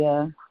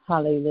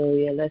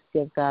Hallelujah. Let's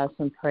give God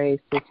some praise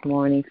this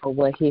morning for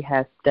what he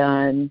has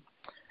done.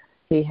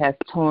 He has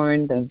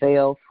torn the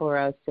veil for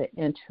us to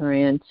enter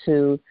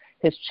into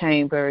his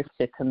chambers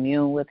to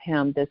commune with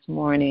him this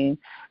morning.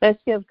 Let's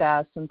give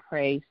God some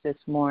praise this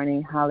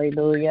morning.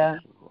 Hallelujah.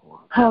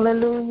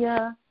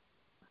 Hallelujah.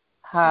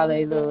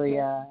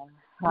 Hallelujah.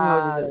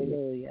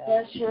 Hallelujah.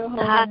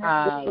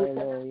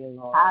 Hallelujah,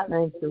 Lord.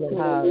 Thank you,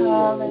 Lord.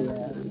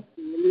 Hallelujah.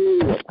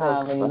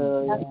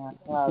 Hallelujah.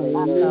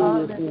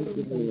 Hallelujah.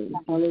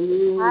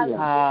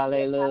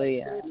 Hallelujah.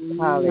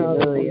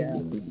 Hallelujah.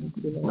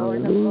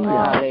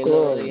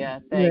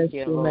 Hallelujah. Thank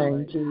you,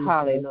 Lord.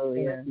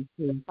 Hallelujah.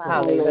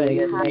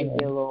 Hallelujah. Thank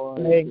you, Lord.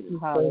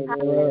 Hallelujah.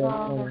 Hallelujah.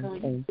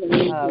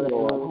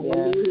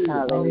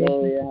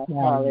 Hallelujah.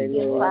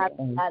 Hallelujah.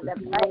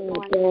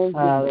 Hallelujah.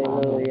 Hallelujah.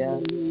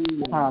 Hallelujah.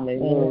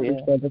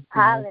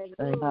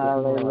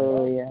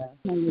 Hallelujah.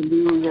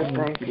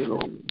 Thank you,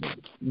 Lord.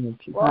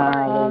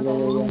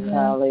 Hallelujah.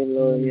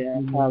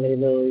 Hallelujah.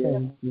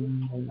 Hallelujah.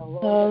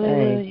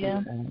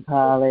 Hallelujah.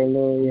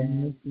 Hallelujah.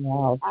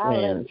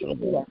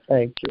 Hallelujah.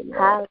 Thank you,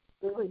 Lord.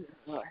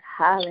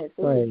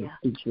 Hallelujah.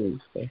 Thank you,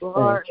 Jesus. Thank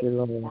you,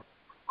 Lord.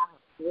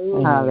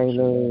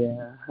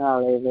 Hallelujah.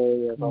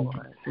 Hallelujah,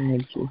 Lord.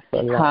 Thank you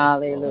for life.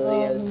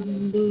 Hallelujah.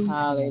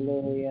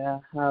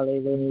 Hallelujah.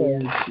 Hallelujah.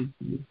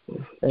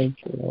 Thank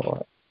you,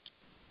 Lord.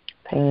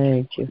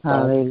 Thank you.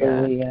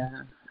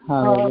 Hallelujah.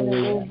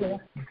 Hallelujah.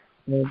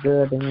 You're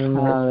good and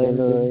you're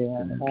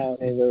hallelujah.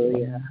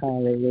 Hallelujah.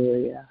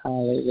 Hallelujah.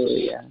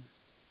 Hallelujah.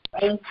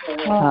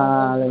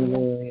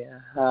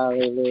 Hallelujah.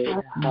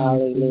 Hallelujah.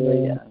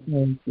 Hallelujah.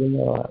 Thank you,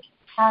 Lord.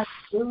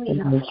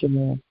 Hallelujah. Thank you,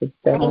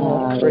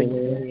 Lord.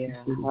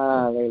 Hallelujah.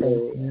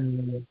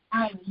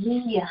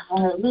 Hallelujah.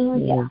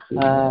 Hallelujah.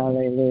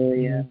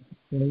 Hallelujah.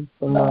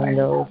 Among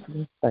those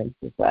who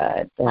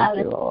sanctified. Thank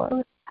you,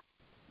 Lord.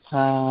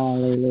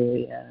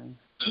 Hallelujah.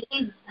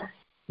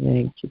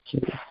 Thank you,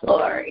 Jesus.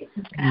 Glory.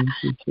 Thank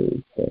you,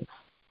 Jesus.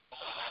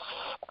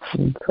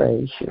 We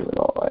praise you,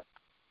 Lord.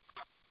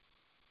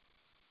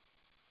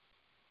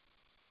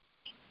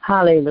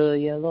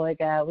 Hallelujah, Lord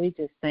God. We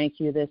just thank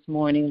you this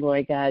morning,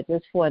 Lord God,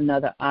 just for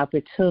another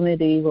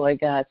opportunity, Lord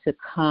God, to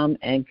come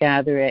and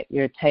gather at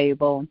your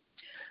table.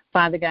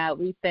 Father God,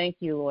 we thank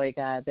you, Lord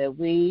God, that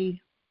we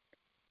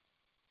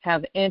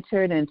have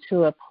entered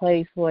into a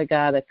place, Lord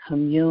God, of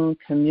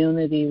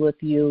community with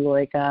you,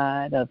 Lord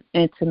God, of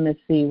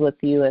intimacy with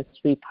you as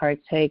we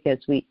partake, as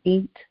we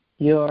eat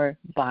your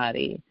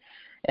body,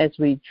 as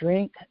we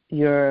drink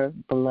your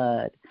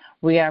blood.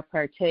 We are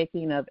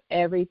partaking of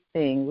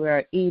everything. We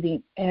are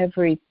eating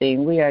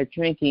everything. We are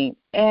drinking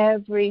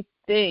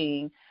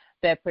everything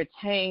that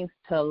pertains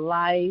to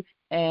life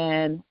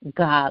and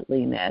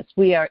godliness.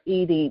 We are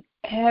eating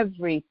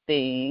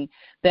everything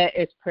that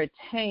is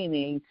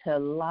pertaining to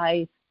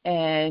life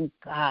and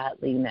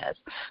godliness.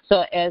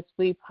 So as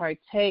we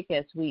partake,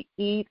 as we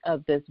eat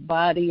of this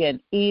body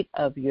and eat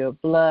of your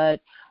blood,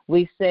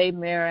 we say,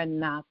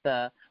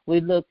 Maranatha. We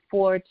look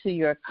forward to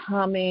your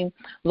coming.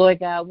 Lord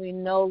God, we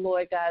know,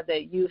 Lord God,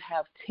 that you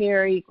have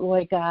tarried,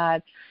 Lord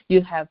God.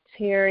 You have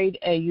tarried,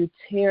 and you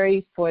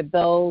tarry for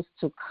those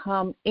to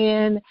come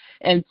in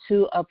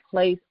into a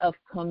place of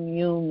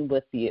commune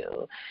with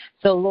you.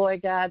 So,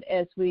 Lord God,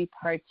 as we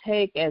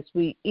partake, as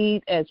we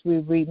eat, as we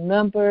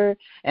remember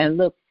and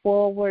look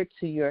forward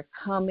to your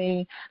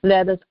coming,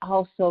 let us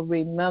also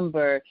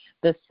remember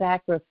the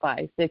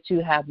sacrifice that you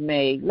have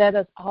made. Let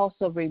us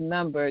also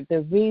remember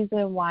the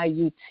reason why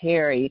you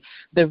tarry,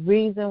 the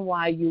reason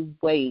why you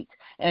wait,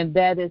 and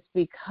that is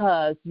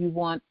because you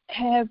want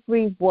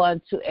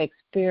everyone to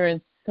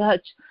experience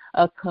such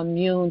a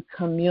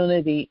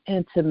community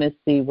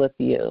intimacy with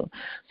you.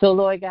 So,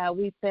 Lord God,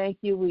 we thank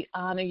you. We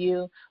honor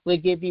you. We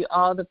give you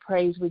all the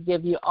praise. We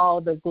give you all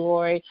the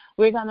glory.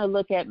 We're going to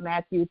look at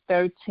Matthew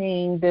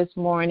 13 this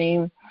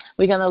morning.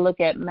 We're going to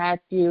look at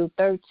Matthew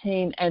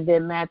 13 and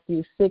then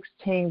Matthew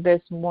 16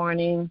 this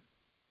morning.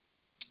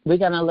 We're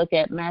going to look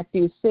at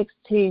Matthew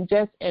 16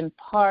 just in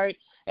part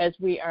as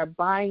we are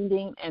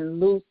binding and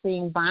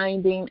loosing.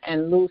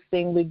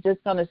 We're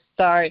just going to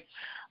start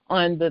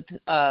on the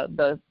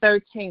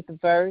 13th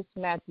verse,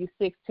 Matthew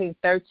 16,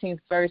 13th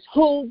verse.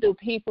 Who do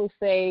people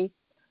say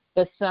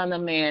the Son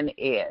of Man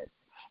is?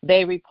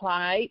 They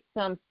replied,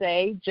 some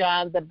say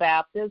John the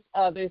Baptist,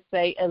 others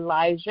say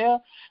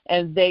Elijah,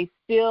 and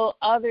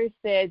others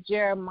said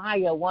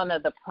Jeremiah, one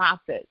of the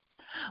prophets.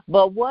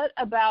 But what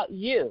about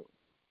you?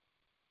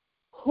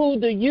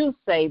 Who do you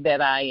say that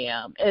I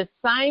am? And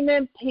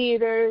Simon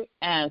Peter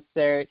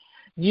answered,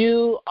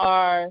 you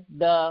are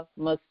the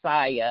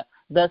Messiah,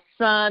 the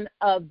Son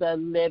of the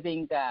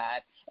living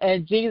God.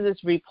 And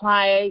Jesus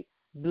replied,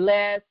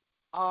 blessed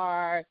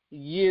are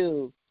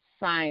you,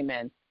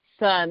 Simon,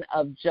 son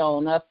of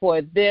Jonah,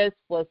 for this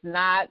was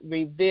not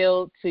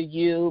revealed to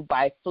you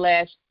by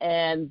flesh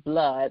and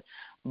blood,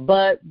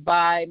 but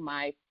by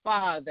my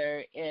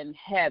Father in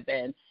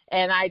heaven.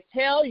 And I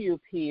tell you,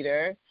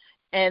 Peter,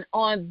 and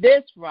on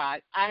this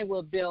rock I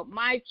will build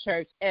my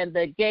church, and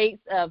the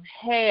gates of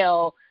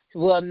hell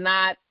will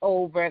not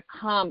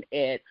overcome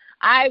it.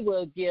 I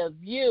will give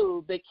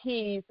you the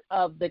keys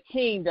of the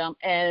kingdom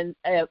and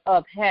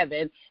of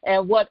heaven,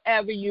 and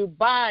whatever you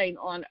bind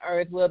on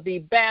earth will be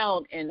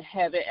bound in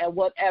heaven, and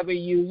whatever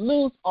you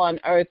loose on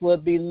earth will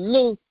be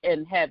loosed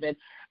in heaven.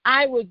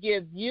 I will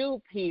give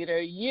you, Peter,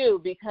 you,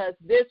 because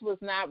this was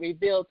not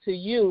revealed to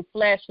you.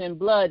 Flesh and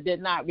blood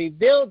did not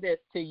reveal this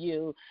to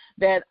you,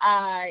 that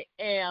I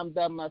am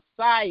the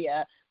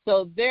Messiah.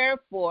 So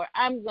therefore,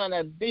 I'm going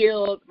to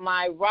build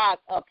my rock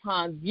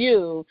upon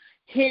you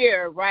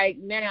here right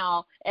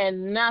now,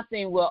 and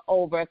nothing will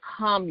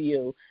overcome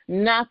you.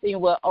 Nothing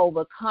will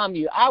overcome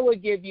you. I will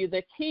give you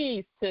the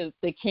keys to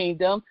the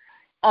kingdom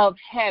of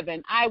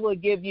heaven. I will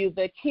give you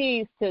the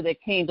keys to the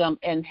kingdom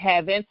in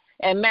heaven.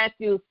 And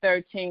Matthew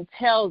 13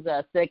 tells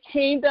us the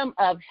kingdom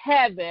of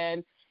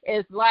heaven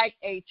is like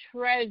a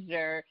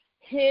treasure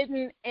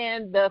hidden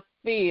in the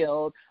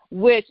field,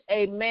 which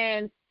a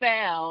man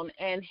found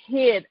and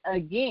hid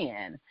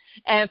again.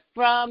 And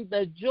from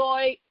the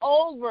joy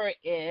over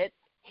it,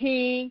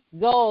 he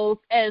goes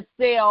and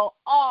sells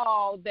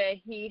all that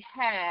he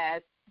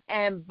has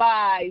and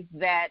buys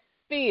that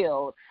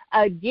field.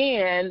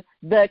 Again,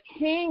 the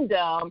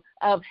kingdom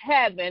of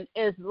heaven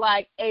is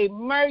like a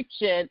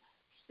merchant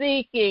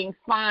seeking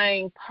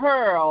fine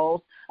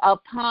pearls.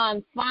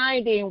 Upon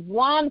finding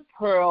one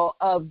pearl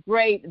of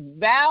great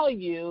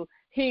value,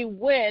 he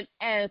went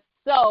and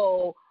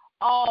sold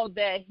all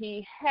that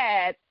he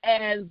had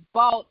and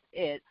bought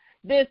it.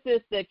 This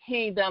is the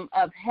kingdom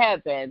of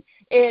heaven.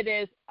 It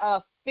is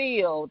a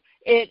field.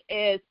 It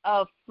is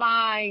a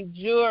fine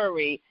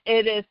jewelry.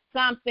 It is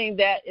something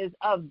that is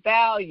of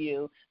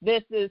value.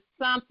 This is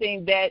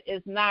something that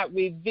is not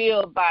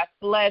revealed by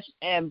flesh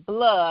and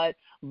blood,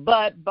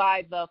 but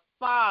by the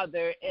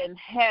Father in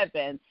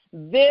heaven.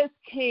 This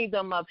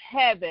kingdom of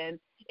heaven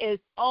is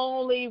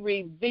only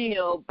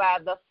revealed by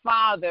the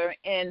Father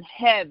in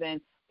heaven.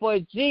 For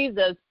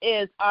Jesus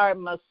is our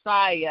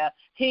Messiah.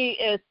 He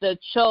is the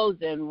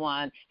chosen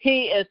one.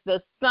 He is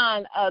the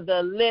Son of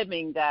the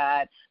living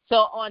God. So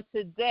on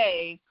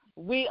today,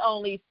 we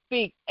only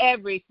speak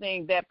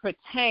everything that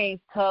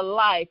pertains to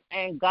life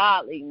and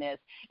godliness,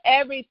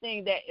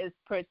 everything that is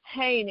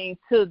pertaining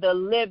to the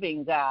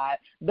living God,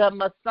 the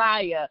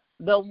Messiah,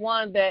 the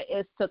one that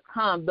is to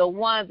come, the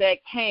one that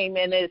came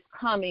and is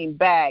coming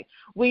back.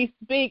 We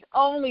speak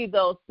only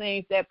those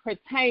things that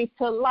pertain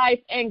to life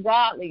and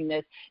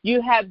godliness.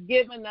 You have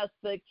given us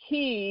the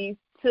keys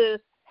to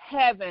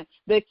heaven,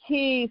 the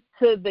keys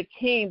to the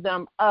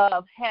kingdom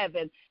of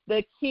heaven.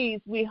 The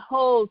keys, we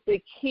hold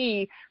the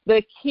key.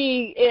 The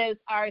key is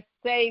our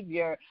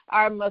Savior,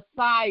 our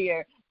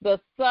Messiah, the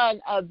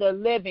Son of the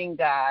living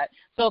God.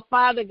 So,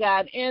 Father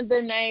God, in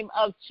the name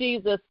of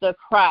Jesus the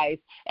Christ,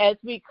 as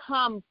we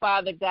come,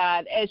 Father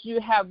God, as you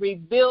have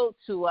revealed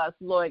to us,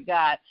 Lord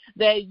God,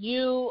 that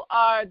you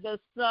are the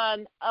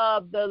Son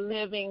of the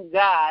living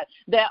God,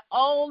 that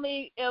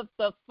only if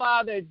the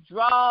Father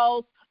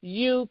draws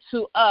you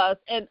to us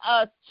and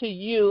us to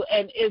you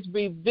and is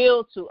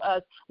revealed to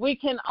us, we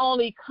can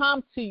only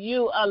come to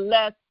you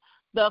unless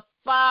the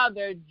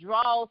Father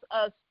draws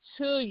us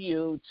to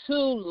you, to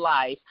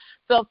life.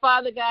 So,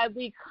 Father God,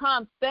 we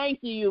come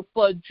thanking you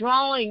for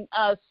drawing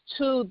us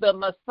to the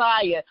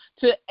Messiah,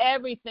 to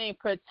everything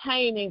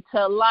pertaining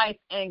to life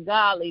and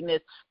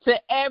godliness, to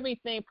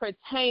everything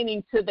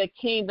pertaining to the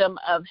kingdom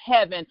of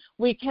heaven.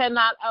 We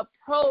cannot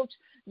approach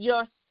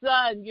your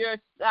Son,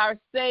 our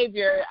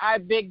Savior, our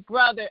big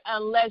brother,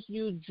 unless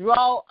you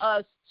draw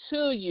us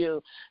to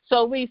you.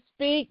 So we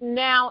speak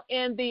now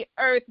in the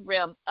earth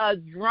realm, a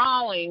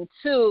drawing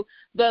to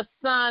the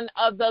Son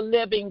of the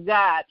living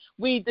God.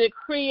 We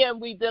decree and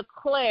we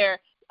declare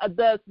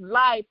the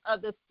life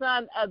of the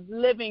Son of the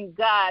living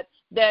God,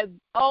 that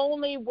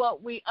only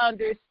what we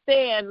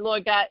understand,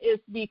 Lord God, is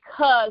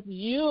because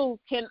you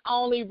can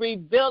only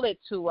reveal it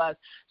to us.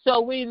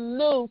 So we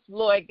loose,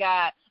 Lord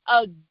God,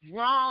 a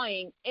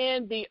drawing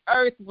in the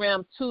earth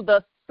realm to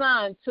the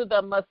Son, to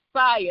the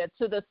Messiah,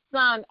 to the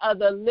Son of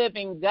the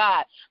living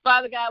God.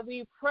 Father God,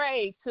 we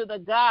pray to the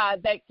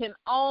God that can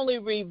only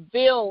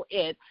reveal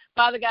it.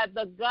 Father God,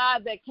 the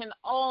God that can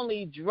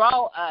only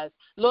draw us.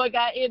 Lord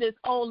God, it is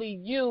only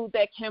you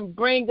that can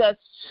bring us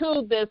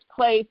to this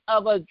place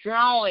of a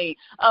drawing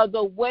of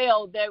the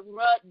well that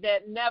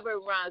never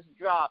runs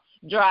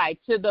dry,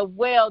 to the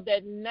well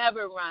that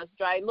never runs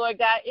dry. Lord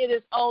God, it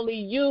is only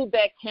you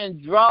that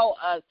can draw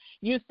us.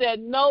 You said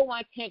no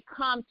one can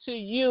come to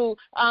you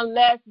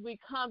unless we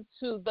come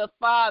to the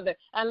Father,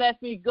 unless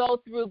we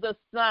go through the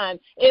Son.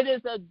 It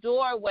is a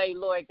doorway,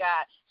 Lord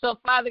God. So,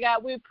 Father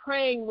God, we're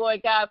praying,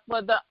 Lord God,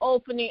 for the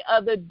opening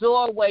of the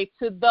doorway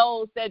to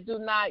those that do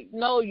not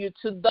know you,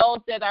 to those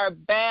that are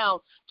bound,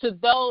 to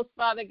those,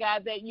 Father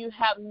God, that you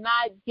have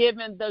not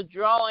given the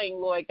drawing,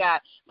 Lord God.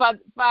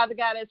 Father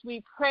God, as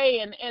we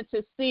pray and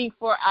intercede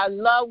for our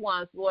loved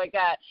ones, Lord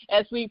God,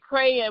 as we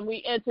pray and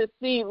we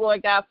intercede,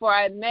 Lord God, for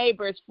our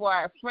neighbors, for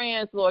our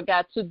friends, Lord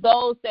God, to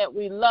those that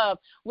we love,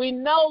 we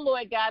know,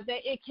 Lord God,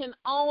 that it can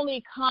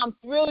only come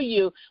through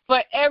you,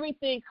 for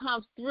everything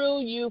comes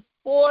through you,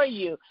 for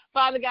you.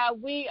 Father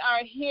God, we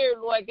are here,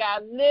 Lord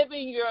God,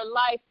 living your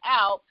life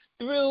out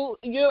through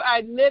we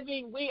are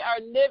living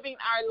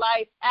our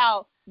life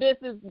out. This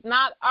is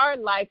not our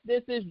life.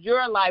 This is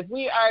your life.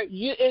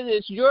 It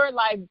is your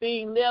life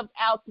being lived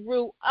out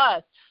through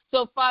us.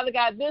 So, Father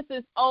God, this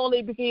is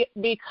only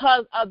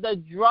because of the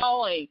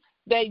drawing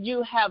that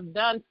you have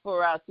done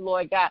for us,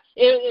 Lord God.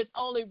 It is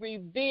only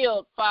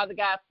revealed, Father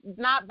God,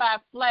 not by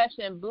flesh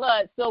and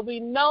blood. So we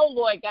know,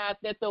 Lord God,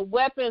 that the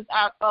weapons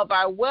of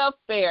our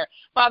welfare,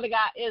 Father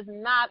God, is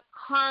not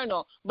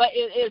carnal, but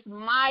it is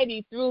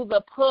mighty through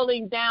the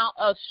pulling down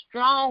of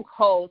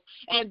strongholds.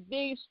 And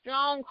these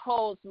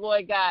strongholds,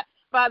 Lord God,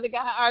 Father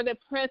God, are the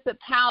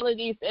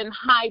principalities in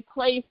high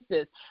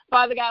places.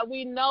 Father God,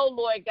 we know,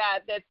 Lord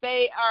God, that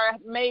they are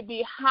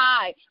maybe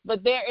high,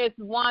 but there is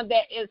one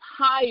that is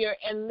higher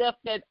and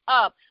lifted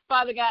up.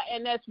 Father God,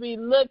 and as we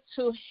look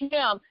to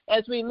him,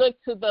 as we look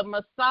to the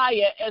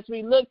Messiah, as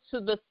we look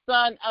to the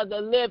Son of the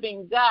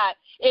living God,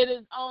 it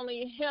is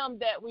only him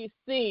that we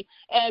see,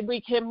 and we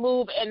can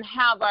move and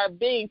have our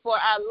being. For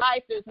our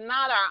life is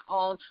not our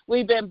own.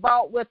 We've been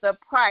bought with a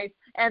price,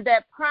 and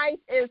that price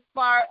is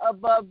far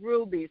above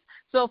rubies.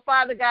 So,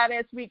 Father God,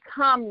 as we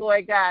come,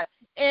 Lord God,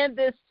 in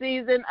this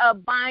season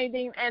of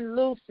binding and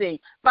loosing,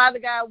 Father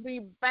God,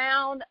 we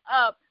bound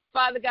up,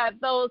 Father God,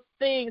 those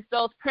things,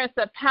 those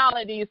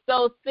principalities,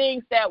 those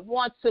things that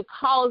want to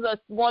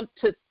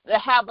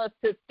have us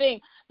to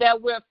think that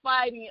we're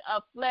fighting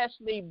a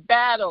fleshly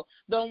battle,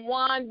 the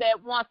one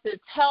that wants to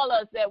tell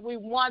us that we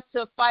want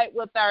to fight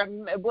with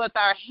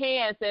our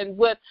hands and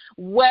with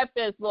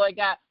weapons, Lord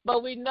God.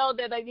 But we know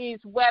that these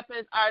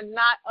weapons are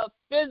not a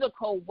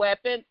physical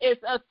weapon,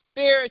 it's a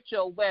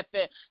spiritual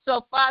weapon.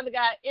 So, Father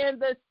God, in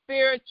the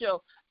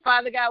spiritual,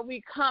 Father God,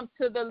 we come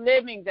to the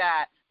living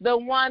God, the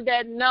one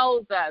that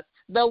knows us,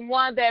 the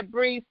one that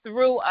breathes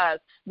through us,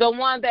 the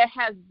one that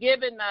has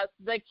given us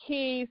the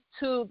keys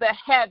to the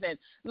heaven.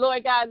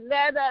 Lord God,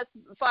 let us,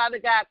 Father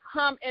God,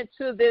 come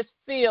into this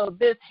field,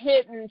 this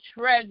hidden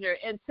treasure,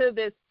 into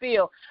this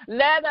field.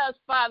 Let us,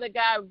 Father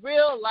God,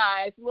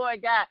 realize,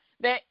 Lord God,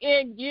 that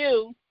in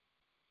you,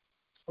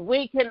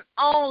 we can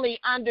only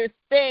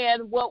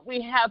understand what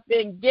we have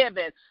been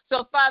given.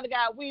 So, Father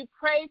God, we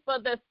pray for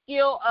the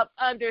skill of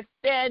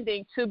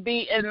understanding to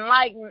be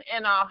enlightened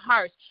in our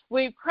hearts.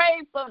 We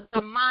pray for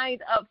the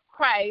mind of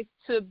Christ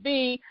to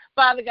be,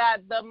 Father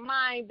God, the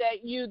mind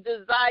that you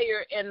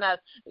desire in us.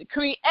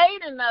 Create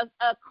in us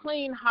a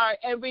clean heart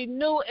and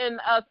renew in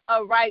us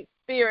a right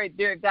spirit,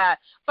 dear God.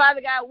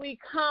 Father God, we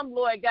come,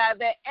 Lord God,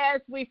 that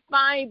as we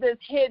find this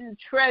hidden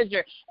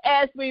treasure,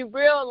 as we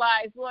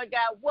realize, Lord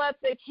God, what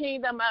the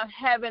kingdom of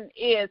heaven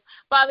is,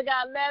 Father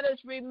God, let us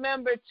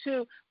remember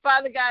to,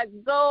 Father God,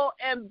 go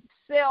and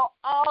sell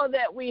all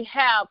that we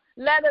have.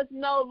 Let us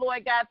know,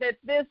 Lord God, that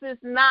this is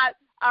not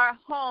our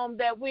home,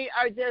 that we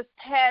are just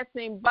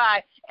passing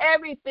by.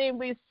 Everything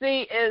we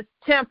see is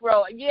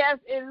temporal. Yes,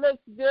 it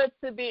looks good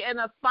to be in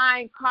a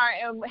fine car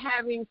and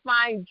having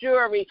fine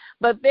jewelry,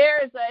 but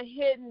there is a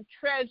hidden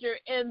treasure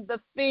in the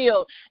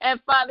field. And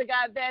Father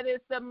God, that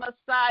is the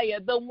Messiah,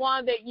 the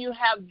one that you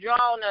have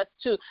drawn us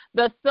to,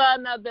 the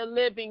Son of the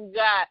living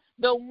God,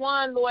 the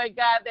one, Lord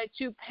God, that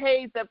you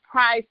paid the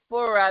price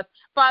for us.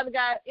 Father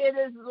God, it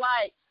is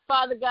like,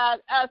 Father God,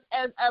 us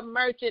as a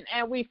merchant,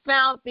 and we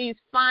found these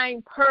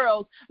fine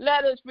pearls.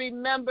 Let us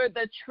remember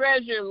the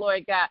treasure,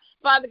 Lord God.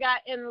 Father God,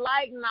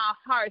 enlighten our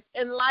hearts,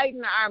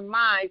 enlighten our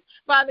minds.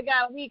 Father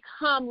God, we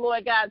come,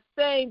 Lord God,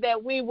 saying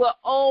that we will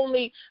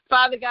only,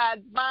 Father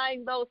God,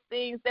 bind those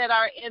things that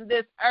are in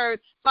this earth,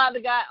 Father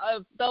God,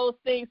 of those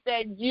things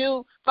that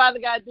you, Father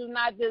God, do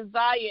not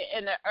desire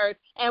in the earth.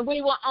 And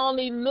we will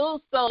only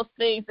loose those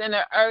things in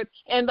the earth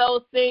and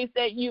those things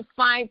that you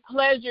find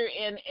pleasure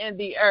in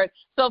the earth.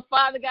 So,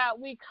 Father God,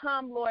 we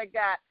come, Lord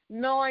God,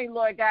 knowing,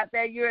 Lord God,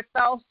 that your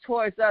thoughts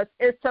towards us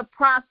is to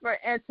prosper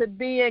and to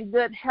be in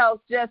good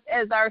health just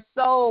as our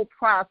soul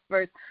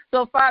prospers.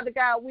 So, Father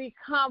God, we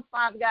come,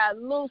 Father God,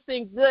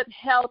 loosing good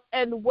health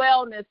and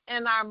wellness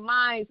in our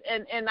minds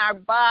and in our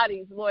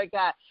bodies, Lord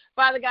God.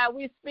 Father God,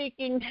 we're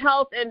speaking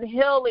health and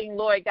healing,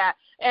 Lord God.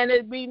 And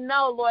we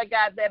know, Lord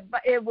God, that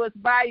it was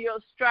by your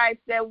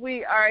stripes that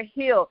we are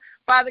healed.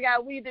 Father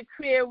God, we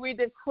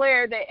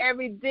declare that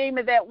every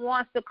demon that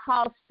wants to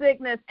cause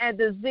sickness and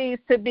disease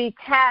to be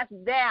cast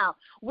down,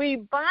 we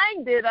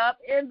bind it up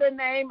in the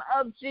name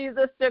of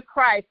Jesus the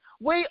Christ.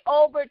 We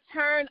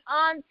overturn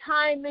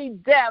untimely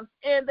deaths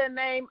in the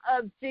name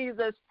of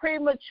Jesus,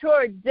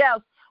 premature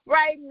deaths.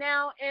 Right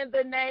now, in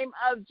the name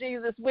of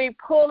Jesus, we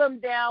pull them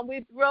down,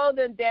 we throw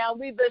them down,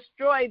 we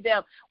destroy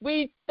them.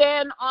 We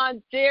stand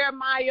on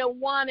Jeremiah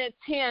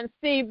 1:10.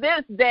 See,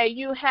 this day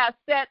you have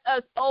set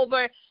us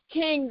over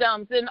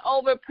kingdoms and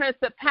over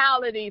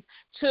principalities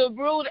to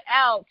root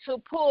out, to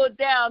pull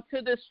down,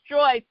 to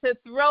destroy, to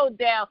throw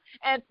down.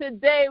 And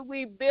today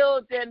we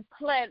build and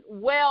plant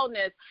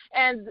wellness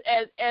and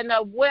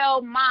a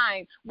well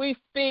mind. We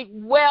speak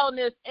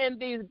wellness in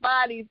these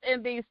bodies,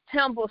 in these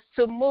temples,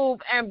 to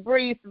move and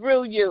breathe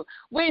through you.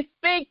 We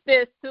speak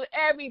this to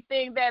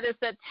everything that is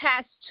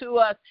attached to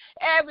us,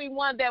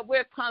 everyone that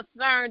we're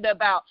concerned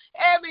about,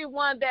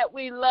 everyone that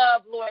we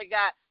love, Lord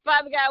God.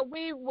 Father God,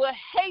 we will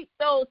hate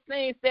those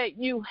things that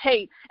you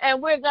hate,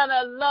 and we're going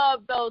to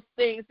love those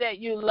things that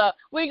you love.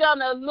 We're going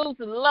to lose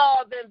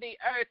love in the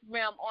earth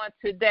realm on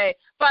today.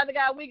 Father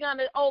God, we're going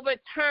to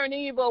overturn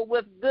evil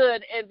with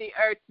good in the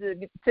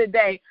earth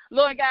today.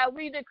 Lord God,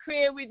 we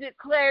decree and we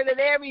declare that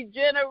every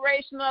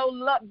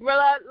generational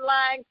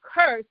bloodline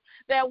curse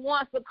that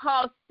wants to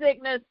cause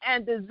sickness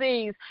and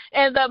disease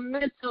in the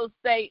mental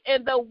state,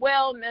 in the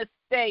wellness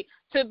state,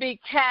 to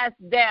be cast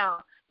down.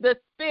 The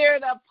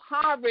spirit of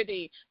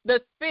poverty, the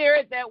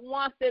spirit that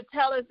wants to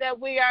tell us that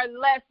we are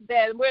less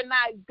than, we're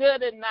not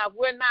good enough,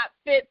 we're not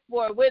fit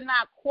for it, we're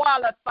not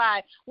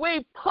qualified.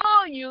 We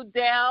pull you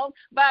down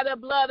by the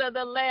blood of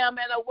the Lamb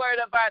and the word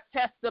of our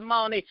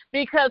testimony,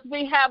 because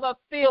we have a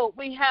field,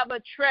 we have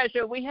a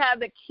treasure, we have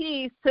the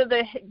keys to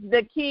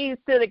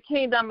the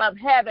kingdom of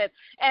heaven,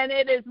 and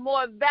it is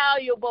more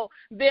valuable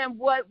than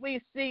what we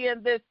see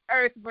in this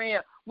earth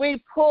realm.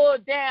 We pull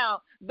down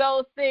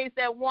those things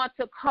that want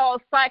to cause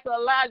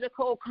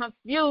psychological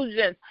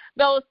confusion,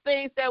 those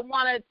things that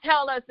want to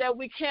tell us that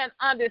we can't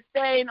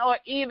understand or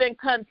even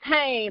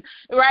contain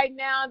right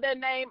now in the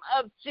name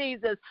of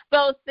Jesus.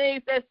 Those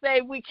things that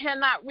say we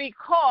cannot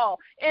recall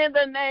in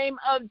the name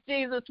of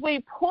Jesus.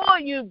 We pull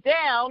you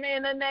down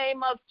in the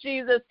name of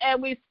Jesus,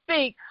 and we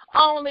speak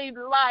only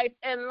life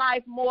and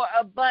life more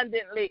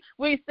abundantly.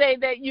 We say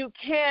that you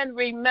can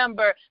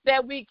remember,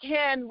 that we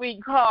can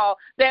recall,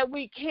 that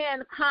we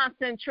can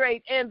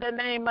concentrate in the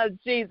name of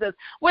Jesus.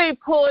 We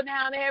pull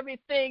down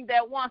everything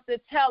that wants to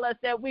tell us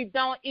that we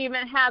don't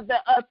even have the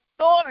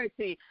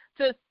authority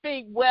to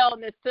speak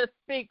wellness, to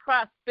speak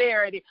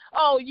prosperity.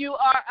 Oh, you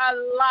are a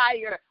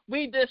liar.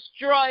 We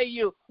destroy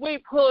you. We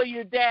pull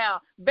you down.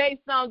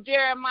 Based on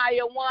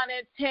Jeremiah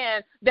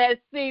 1:10, that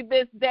see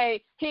this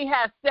day, he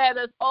has set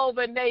us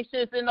over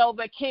nations and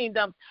over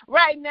kingdoms.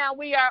 Right now,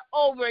 we are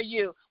over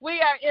you. We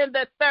are in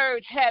the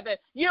third heaven.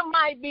 You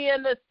might be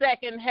in the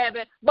second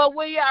heaven, but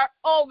we are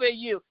over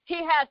you. He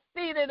has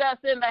seated us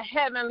in the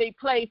heavenly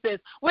places.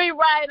 We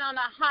ride on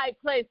the high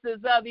places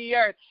of the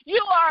earth.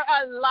 You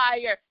are a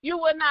liar. You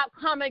will not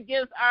come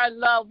against our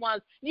loved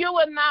ones. You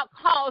will not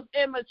cause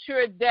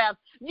immature death.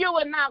 You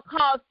will not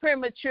cause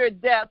premature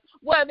death,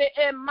 whether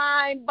in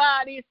mind,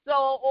 body,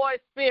 soul, or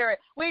spirit.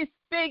 We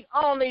speak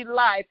only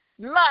life.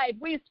 Life.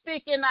 We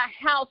speak in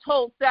a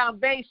household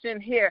salvation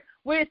here.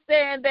 We're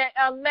saying that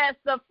unless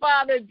the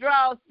Father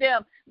draws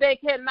them, they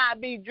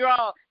cannot be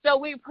drawn. So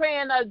we pray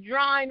in a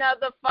drawing of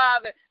the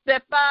Father,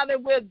 that Father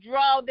will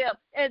draw them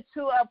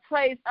into a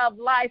place of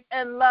life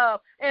and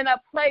love, in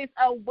a place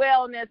of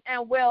wellness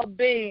and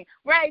well-being.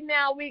 Right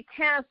now we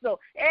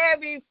cancel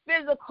every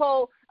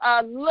physical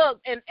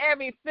look and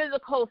every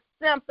physical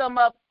symptom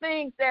of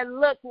things that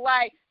look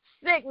like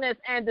sickness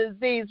and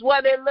disease,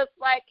 whether it looks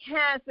like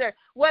cancer,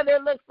 whether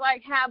it looks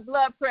like high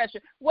blood pressure,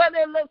 whether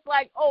it looks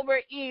like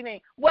overeating,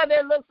 whether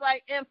it looks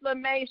like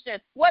inflammation,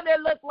 whether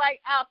it looks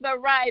like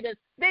arthritis.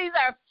 These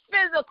are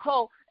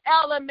physical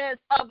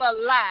elements of a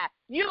lie.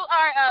 You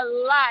are a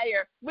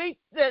liar. We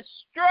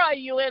destroy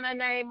you in the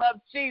name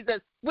of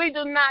Jesus. We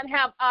do not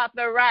have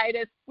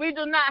arthritis. We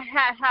do not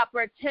have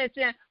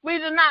hypertension. We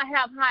do not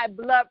have high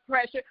blood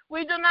pressure.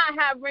 We do not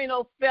have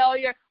renal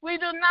failure. We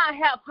do not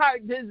have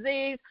heart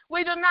disease.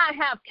 We do not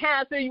have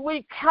cancer.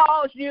 We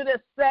cause you to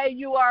say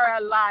you are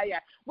a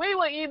liar. We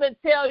will even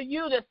tell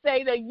you to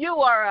say that you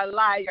are a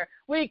liar.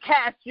 We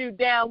cast you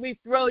down. We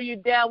throw you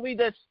down. We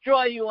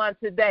destroy you on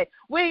today.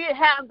 We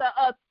have the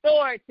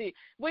authority.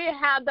 We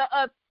have the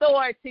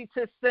authority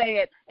to say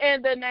it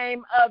in the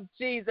name of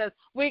Jesus.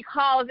 We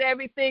cause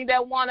everything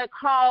that want to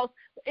cause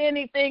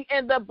anything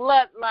in the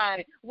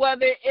bloodline,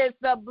 whether it's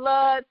the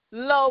blood,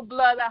 low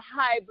blood, or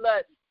high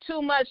blood,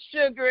 too much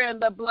sugar in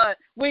the blood.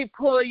 We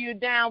pull you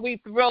down.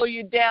 We throw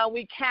you down.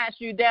 We cast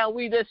you down.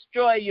 We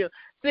destroy you.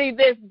 See,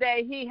 this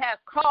day he has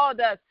called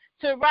us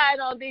to ride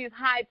on these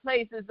high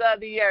places of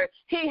the earth.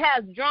 He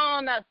has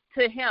drawn us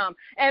to him.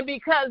 And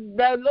because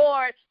the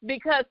Lord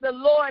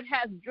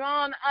has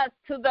drawn us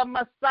to the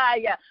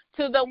Messiah,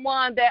 to the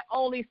one that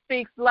only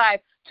speaks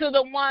life, to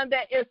the one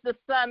that is the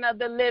Son of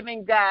the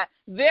living God.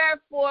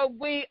 Therefore,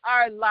 we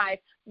are life.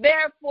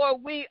 Therefore,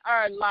 we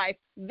are life.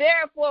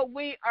 Therefore,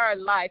 we are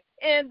life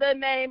in the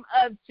name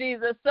of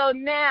Jesus. So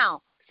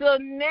now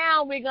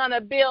we're going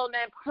to build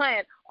and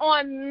plant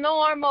on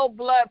normal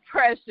blood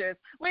pressures.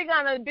 We're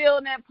going to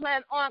build and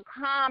plant on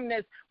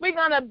calmness. We're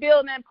going to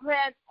build and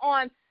plant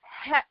on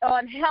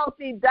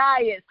healthy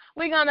diets.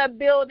 We're going to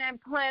build and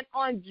plant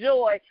on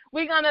joy.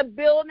 We're going to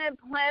build and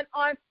plant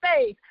on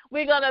faith.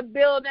 We're going to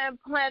build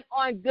and plant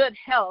on good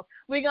health.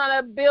 We're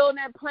going to build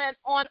and plant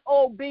on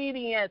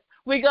obedience.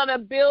 We're going to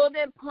build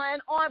and plan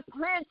on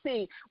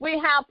plenty. We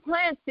have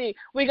plenty.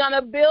 We're going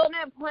to build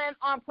and plan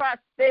on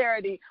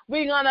prosperity.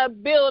 We're going to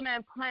build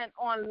and plan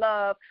on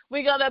love.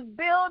 We're going to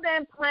build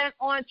and plan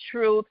on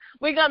truth.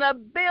 We're going to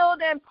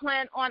build and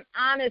plan on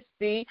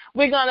honesty.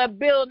 We're going to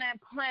build and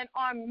plan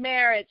on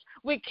marriage.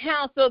 We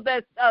counsel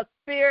the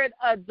spirit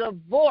of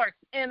divorce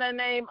in the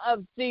name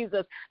of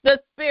Jesus. The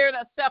spirit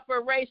of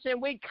separation,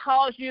 we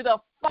cause you to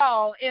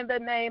fall in the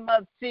name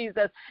of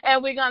Jesus.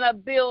 And we're going to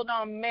build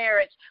on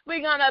marriage.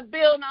 We're going to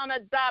build on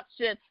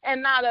adoption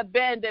and not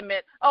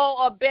abandonment.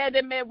 Oh,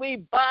 abandonment,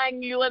 we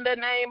bind you in the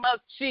name of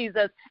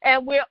Jesus.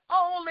 And we're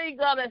only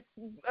going to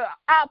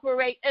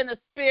operate in the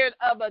spirit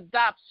of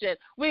adoption.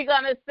 We're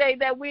going to say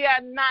that we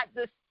are not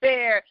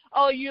despair.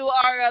 Oh, you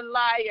are a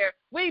liar.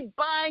 We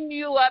bind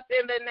you up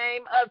in the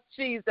name of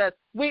Jesus.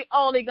 We're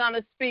only going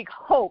to speak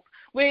hope.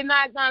 We're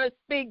not going to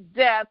speak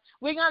death.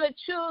 We're going to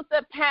choose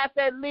the path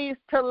that leads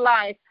to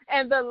life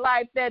and the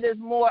life that is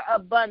more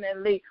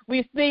abundantly.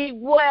 We speak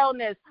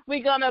wellness.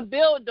 We're going to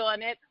build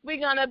on it. We're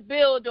going to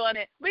build on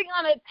it. We're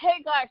going to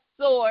take our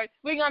sword.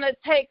 We're going to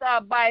take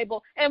our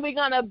Bible, and we're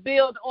going to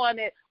build on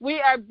it. We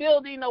are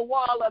building a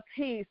wall of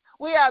peace.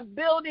 We are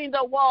building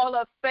the wall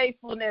of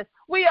faithfulness.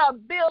 We are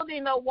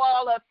building a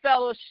wall of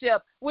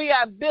fellowship. We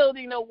are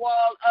building a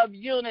wall of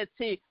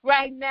unity.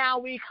 Right now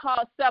we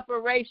call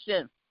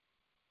separation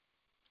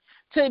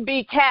to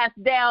be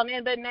cast down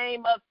in the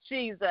name of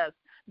Jesus,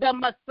 the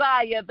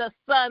Messiah, the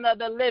Son of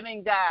the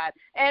living God.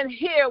 And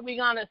here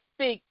we're going to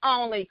speak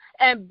only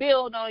and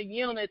build on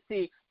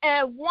unity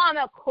and one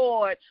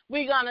accord.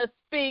 We're going to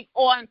speak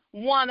on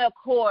one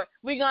accord.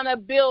 We're going to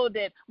build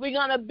it. We're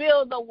going to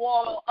build the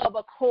wall of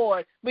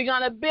accord. We're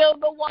going to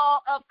build the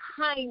wall of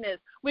kindness.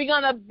 We're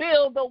going to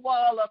build the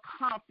wall of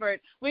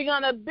comfort. We're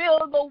going to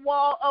build the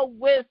wall of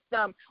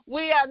wisdom.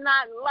 We are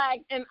not lack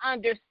in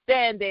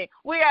understanding.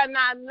 We are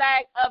not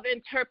lack of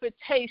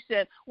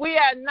interpretation. We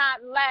are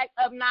not lack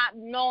of not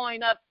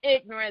knowing, of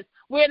ignorance.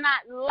 We're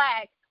not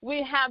lack.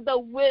 We have the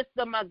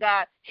wisdom of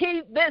God.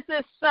 This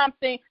is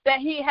something that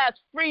he has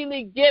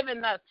freely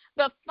given us.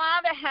 The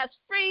Father has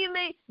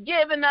freely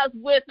given us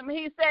wisdom.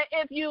 He said,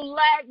 if you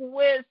lack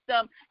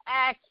wisdom,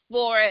 ask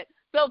for it.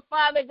 So,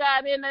 Father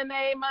God, in the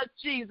name of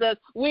Jesus,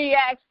 we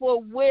ask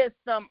for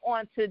wisdom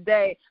on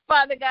today.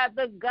 Father God,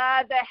 the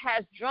God that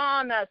has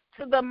drawn us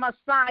to the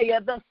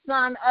Messiah, the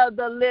Son of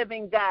the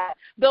living God,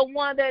 the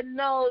one that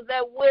knows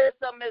that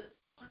wisdom is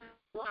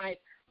life.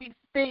 We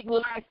speak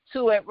life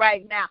to it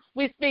right now.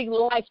 We speak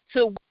life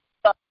to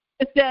wisdom.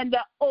 It's then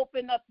to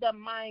open up the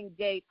mind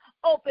gate,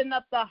 open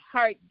up the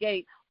heart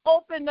gate,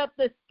 open up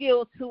the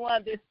skill to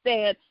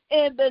understand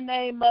in the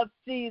name of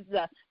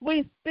Jesus.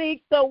 We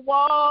speak the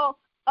wall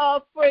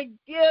of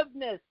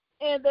forgiveness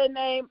in the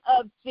name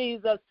of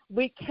Jesus.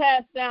 We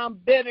cast down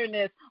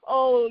bitterness.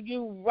 Oh,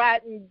 you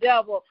rotten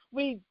devil.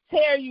 We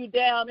tear you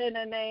down in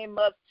the name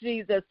of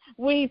Jesus.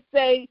 We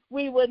say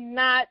we will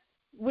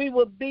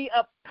be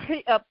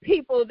a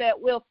people that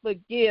will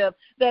forgive,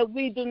 that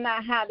we do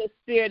not have the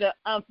spirit of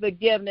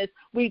unforgiveness.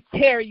 We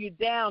tear you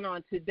down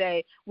on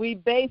today. We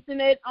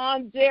basing it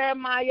on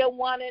Jeremiah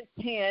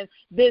 1:10.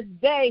 This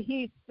day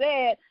he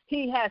said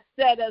he has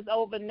set us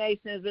over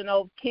nations and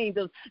over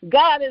kingdoms.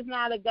 God is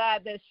not a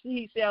God that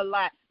he shall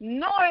lie,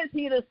 nor is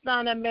he the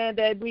Son of Man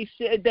that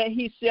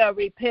he shall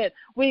repent.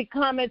 We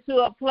come into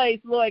a place,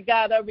 Lord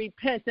God, of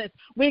repentance.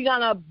 We're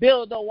going to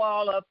build a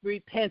wall of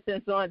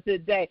repentance on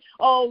today.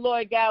 Oh,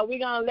 Lord God, we're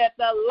going to let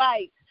the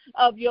light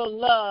of your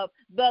love,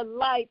 the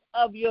light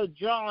of your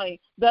drawing,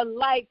 the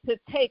light to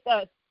take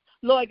us,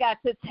 Lord God,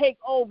 to take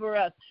over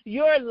us.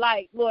 Your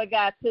light, Lord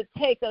God, to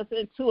take us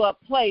into a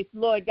place,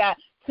 Lord God,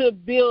 to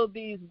build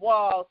these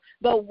walls,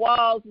 the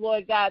walls,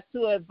 Lord God,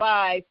 to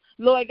advise.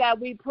 Lord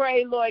God, we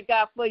pray, Lord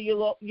God, for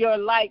your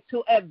light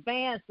to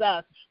advance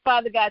us,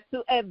 Father God,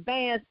 to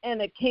advance in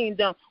the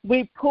kingdom.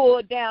 We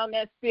pull down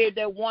that spirit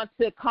that wants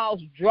to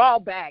cause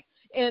drawback.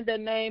 In the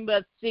name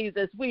of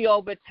Jesus, we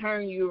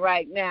overturn you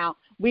right now.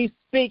 We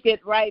speak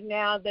it right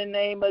now in the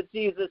name of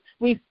Jesus.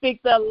 We speak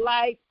the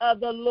light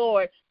of the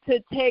Lord to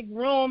take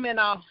room in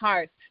our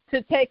hearts,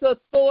 to take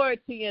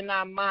authority in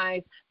our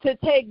minds, to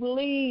take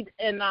lead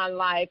in our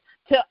life,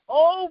 to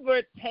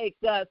overtake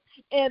us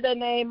in the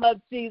name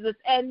of Jesus.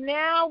 And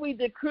now we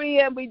decree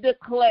and we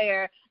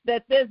declare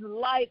that this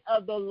light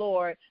of the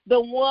Lord,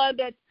 the one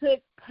that took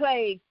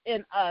place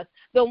in us,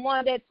 the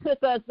one that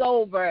took us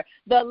over,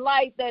 the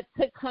light that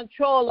took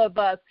control of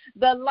us,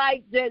 the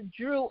light that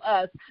drew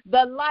us,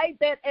 the light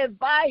that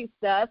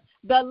advised us,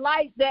 the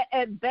light that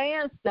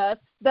advanced us,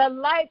 the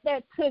light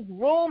that took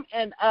room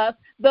in us,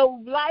 the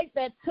light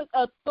that took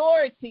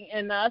authority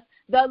in us,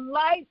 the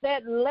light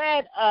that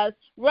led us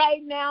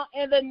right now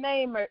in the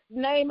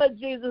name of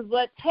Jesus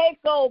will take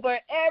over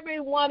every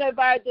one of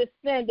our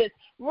descendants.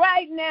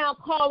 Right now,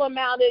 call them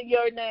out in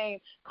your name.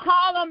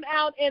 Call them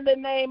out in the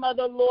name of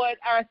the Lord,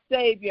 our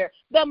Savior,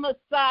 the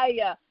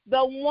Messiah,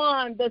 the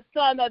one, the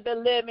Son of the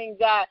living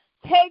God.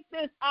 Take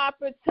this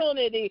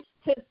opportunity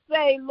to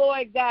say,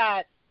 Lord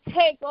God,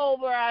 Take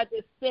over our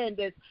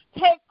descendants.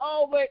 Take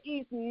over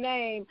each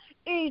name,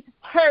 each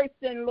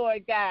person,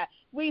 Lord God.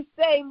 We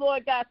say,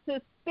 Lord God,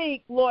 to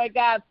speak, Lord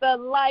God, the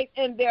light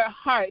in their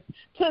hearts,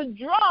 to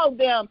draw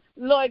them,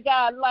 Lord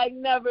God, like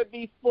never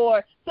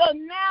before. So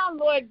now,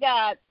 Lord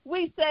God,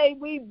 we say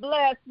we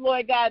bless,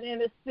 Lord God, in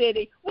the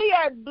city. We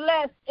are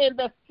blessed in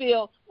the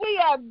field.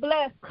 We are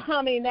blessed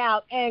coming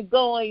out and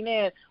going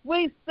in.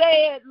 We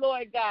say it,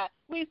 Lord God.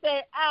 We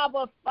say,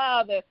 Abba,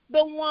 Father,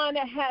 the one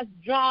that has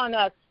drawn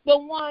us, the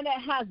one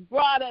that has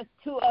brought us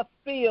to a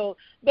field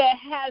that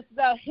has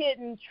the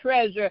hidden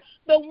treasure,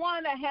 the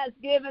one that has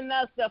given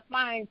us the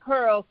fine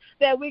pearls,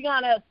 that we're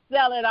going to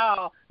sell it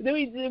all.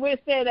 We're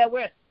saying that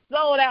we're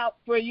sold out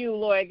for you,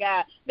 Lord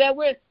God, that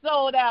we're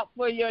sold out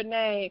for your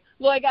name,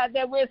 Lord God,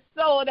 that we're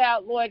sold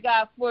out, Lord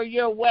God, for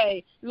your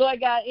way,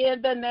 Lord God,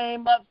 in the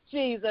name of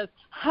Jesus.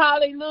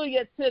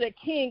 Hallelujah to the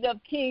King of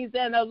Kings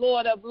and the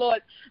Lord of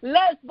Lords.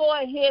 Let's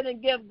go ahead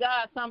and give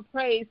God some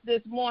praise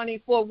this morning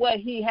for what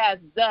he has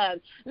done.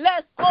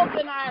 Let's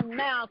open our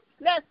mouth.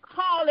 Let's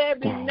call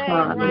every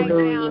name right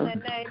now in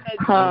the name of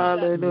Jesus.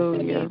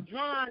 Hallelujah. To be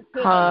drawn to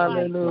the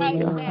light right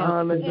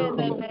now in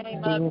the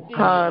name of Jesus.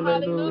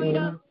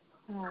 Hallelujah.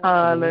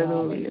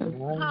 Hallelujah.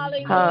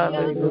 Hallelujah.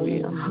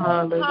 Hallelujah.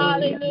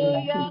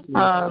 Hallelujah.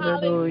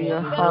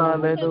 Hallelujah. Hallelujah. Hallelujah.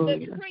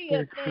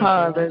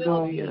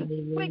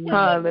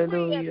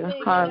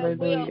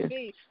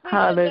 Hallelujah.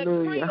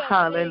 Hallelujah.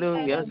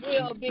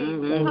 Hallelujah.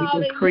 We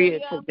decree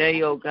it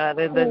today, oh God,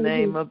 in the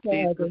name of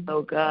Jesus,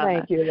 oh God.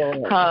 Thank you,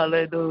 Lord.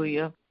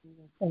 Hallelujah.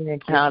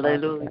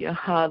 Hallelujah.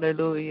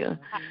 Hallelujah.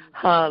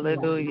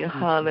 Hallelujah.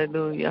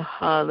 Hallelujah.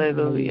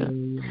 Hallelujah.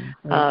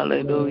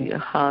 Hallelujah.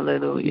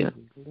 Hallelujah.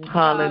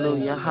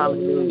 Hallelujah,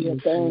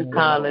 hallelujah,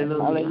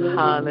 hallelujah,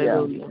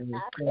 hallelujah,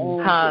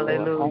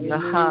 hallelujah, hallelujah,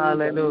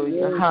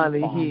 hallelujah,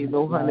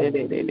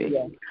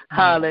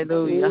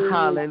 hallelujah, hallelujah,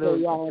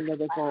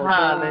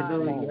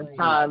 hallelujah,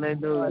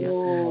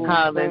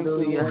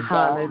 hallelujah, hallelujah,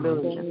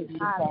 hallelujah,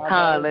 hallelujah,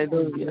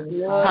 hallelujah,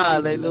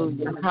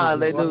 hallelujah,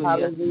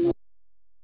 hallelujah.